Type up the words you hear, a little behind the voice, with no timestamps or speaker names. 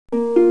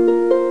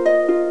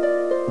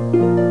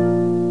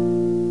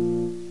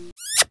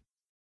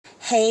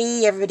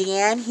Hey everybody,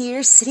 Ann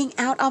here, sitting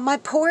out on my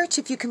porch,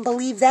 if you can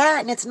believe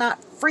that, and it's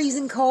not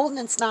freezing cold and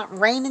it's not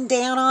raining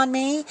down on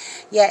me.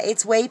 Yeah,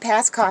 it's way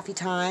past coffee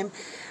time.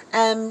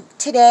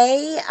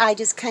 Today I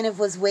just kind of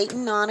was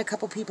waiting on a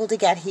couple people to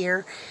get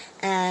here,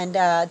 and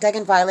Doug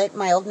and Violet,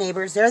 my old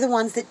neighbors, they're the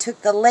ones that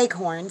took the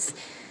Leghorns.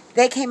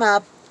 They came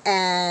up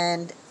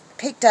and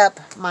picked up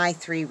my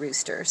 3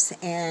 roosters,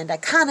 and I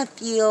kind of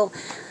feel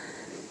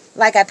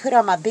like I put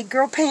on my big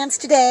girl pants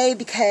today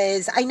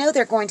because I know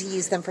they're going to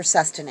use them for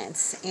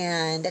sustenance.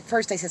 And at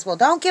first I says, well,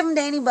 don't give them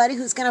to anybody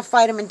who's going to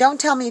fight them, and don't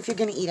tell me if you're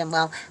going to eat them.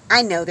 Well,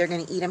 I know they're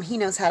going to eat them. He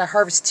knows how to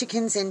harvest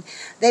chickens, and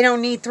they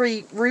don't need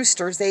 3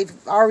 roosters. They've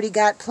already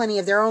got plenty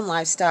of their own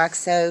livestock.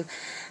 So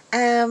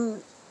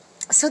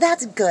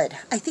that's good.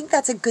 I think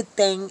that's a good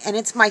thing, and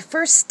it's my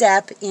first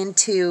step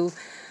into,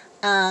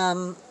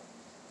 if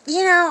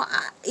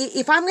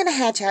I'm going to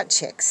hatch out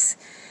chicks.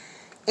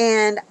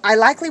 And I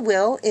likely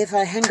will. If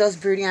a hen goes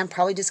broody, I'm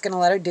probably just going to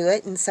let her do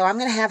it. And so I'm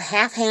going to have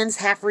half hens,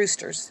 half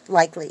roosters,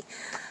 likely.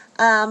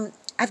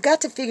 I've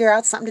got to figure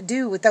out something to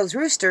do with those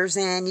roosters,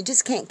 and you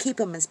just can't keep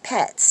them as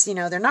pets. You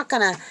know, they're not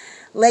going to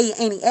lay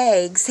any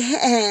eggs,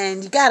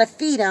 and you got to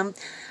feed them.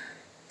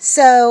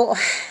 So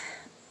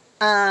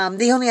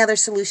the only other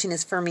solution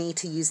is for me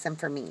to use them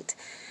for meat.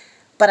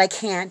 But I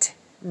can't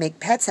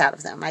make pets out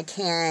of them. I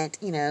can't,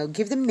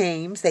 give them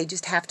names. They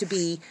just have to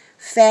be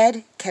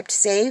fed, kept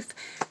safe,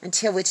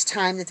 until which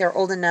time that they're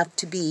old enough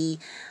to be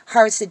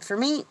harvested for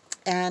meat.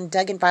 And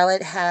Doug and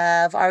Violet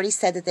have already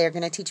said that they're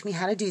going to teach me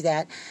how to do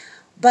that.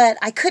 But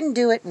I couldn't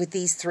do it with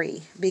these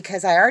 3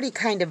 because I already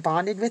kind of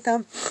bonded with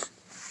them.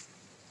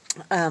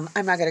 I'm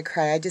not going to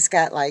cry. I just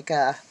got like,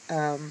 the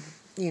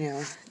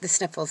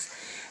sniffles.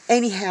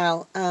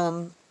 Anyhow,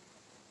 and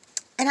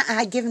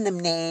I'd given them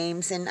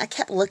names, and I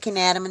kept looking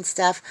at them and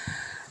stuff.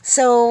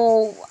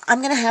 So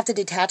I'm going to have to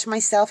detach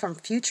myself from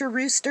future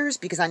roosters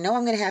because I know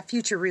I'm going to have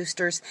future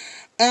roosters,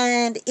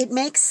 and it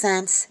makes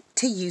sense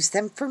to use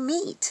them for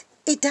meat.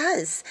 It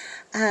does.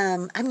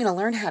 I'm going to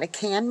learn how to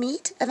can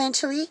meat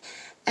eventually,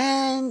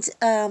 and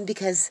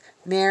because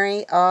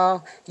Mary,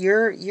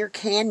 your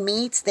canned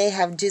meats, they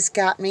have just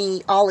got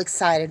me all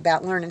excited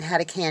about learning how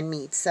to can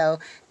meat. So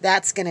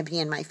that's going to be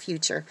in my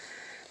future.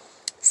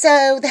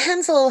 So the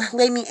hens will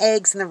lay me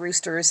eggs, and the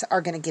roosters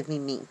are going to give me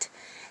meat.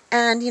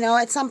 And,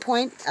 at some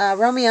point,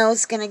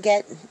 Romeo's going to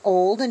get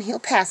old, and he'll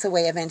pass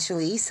away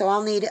eventually, so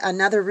I'll need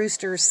another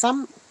rooster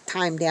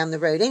sometime down the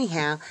road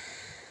anyhow.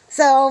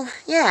 So,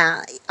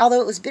 yeah,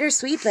 although it was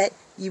bittersweet, but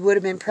you would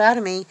have been proud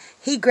of me,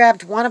 he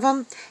grabbed one of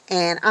them,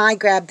 and I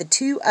grabbed the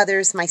 2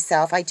 others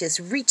myself. I just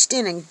reached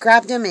in and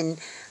grabbed them, and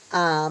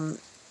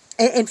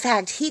in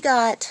fact, he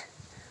got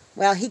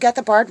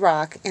the barred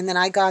rock, and then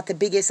I got the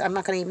biggest, I'm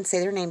not going to even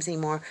say their names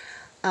anymore,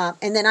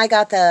 and then I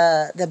got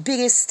the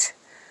biggest,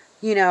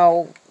 you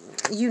know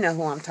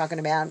who I'm talking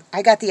about.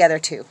 I got the other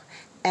 2,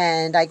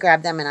 and I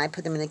grabbed them and I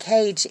put them in the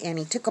cage, and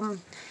he took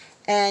them.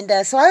 And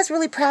so I was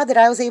really proud that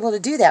I was able to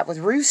do that with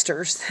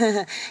roosters,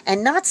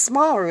 and not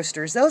small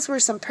roosters. Those were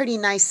some pretty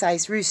nice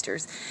sized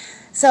roosters.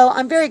 So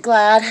I'm very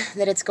glad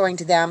that it's going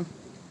to them.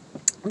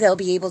 They'll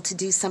be able to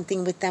do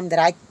something with them that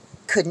I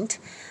couldn't,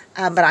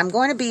 but I'm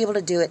going to be able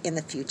to do it in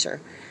the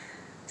future.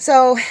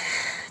 So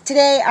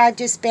today I've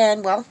just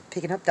been,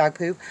 picking up dog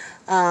poo.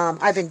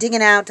 I've been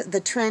digging out the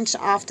trench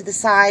off to the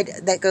side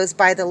that goes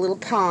by the little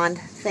pond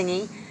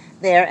thingy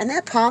there. And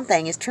that pond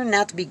thing is turning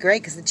out to be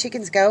great because the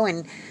chickens go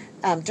and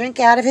drink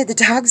out of it. The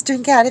dogs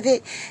drink out of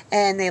it,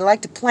 and they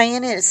like to play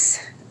in it. It's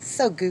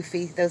so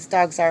goofy, those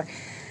dogs are.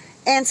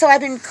 And so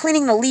I've been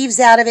cleaning the leaves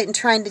out of it and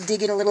trying to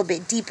dig it a little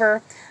bit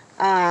deeper.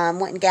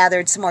 Went and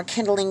gathered some more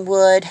kindling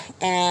wood.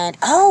 And,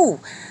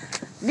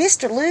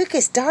 Mr.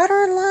 Lucas'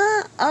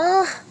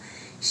 daughter-in-law,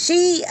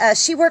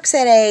 She works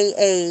at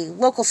a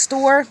local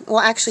store. Well,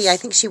 actually, I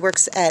think she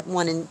works at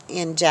one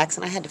in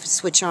Jackson. I had to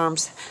switch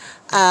arms.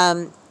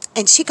 And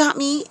she got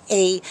me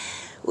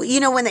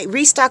when they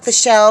restock the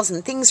shelves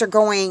and things are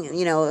going,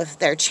 if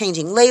they're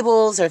changing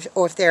labels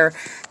or if they're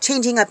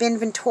changing up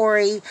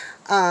inventory,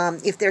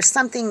 if there's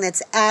something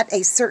that's at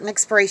a certain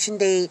expiration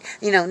date,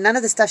 none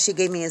of the stuff she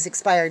gave me is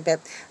expired, but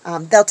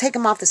they'll take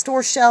them off the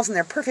store shelves and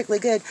they're perfectly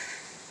good.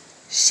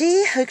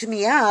 She hooked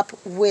me up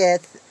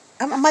with...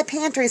 my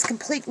pantry is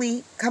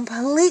completely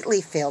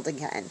filled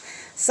again.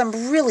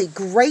 Some really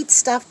great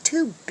stuff.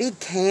 2 big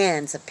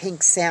cans of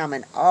pink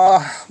salmon.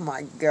 Oh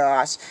my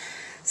gosh.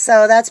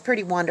 So that's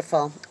pretty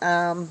wonderful.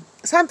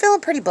 So I'm feeling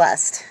pretty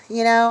blessed.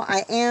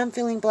 I am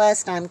feeling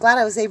blessed. I'm glad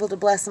I was able to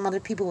bless some other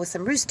people with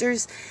some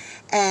roosters.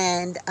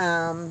 And,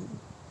 I'm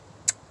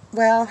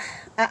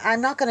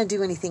not going to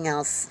do anything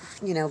else,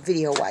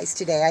 video-wise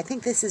today. I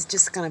think this is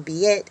just going to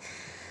be it.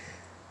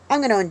 I'm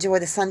going to enjoy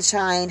the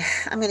sunshine.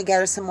 I'm going to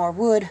gather some more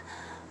wood.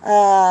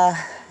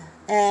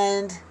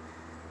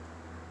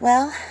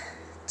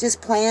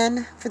 Just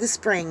plan for the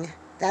spring.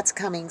 That's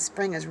coming.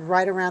 Spring is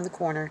right around the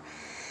corner.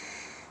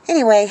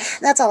 Anyway,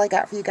 that's all I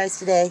got for you guys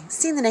today.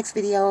 See you in the next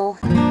video.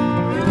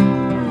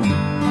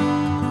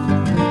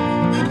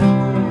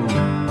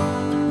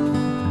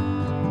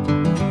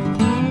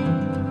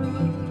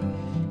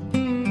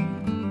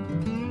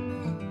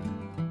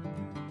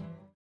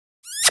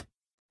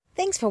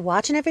 thanks for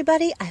watching,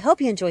 everybody. I hope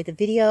you enjoyed the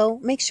video.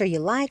 Make sure you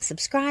like,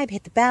 subscribe,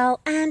 hit the bell,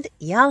 and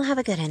y'all have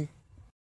a good one.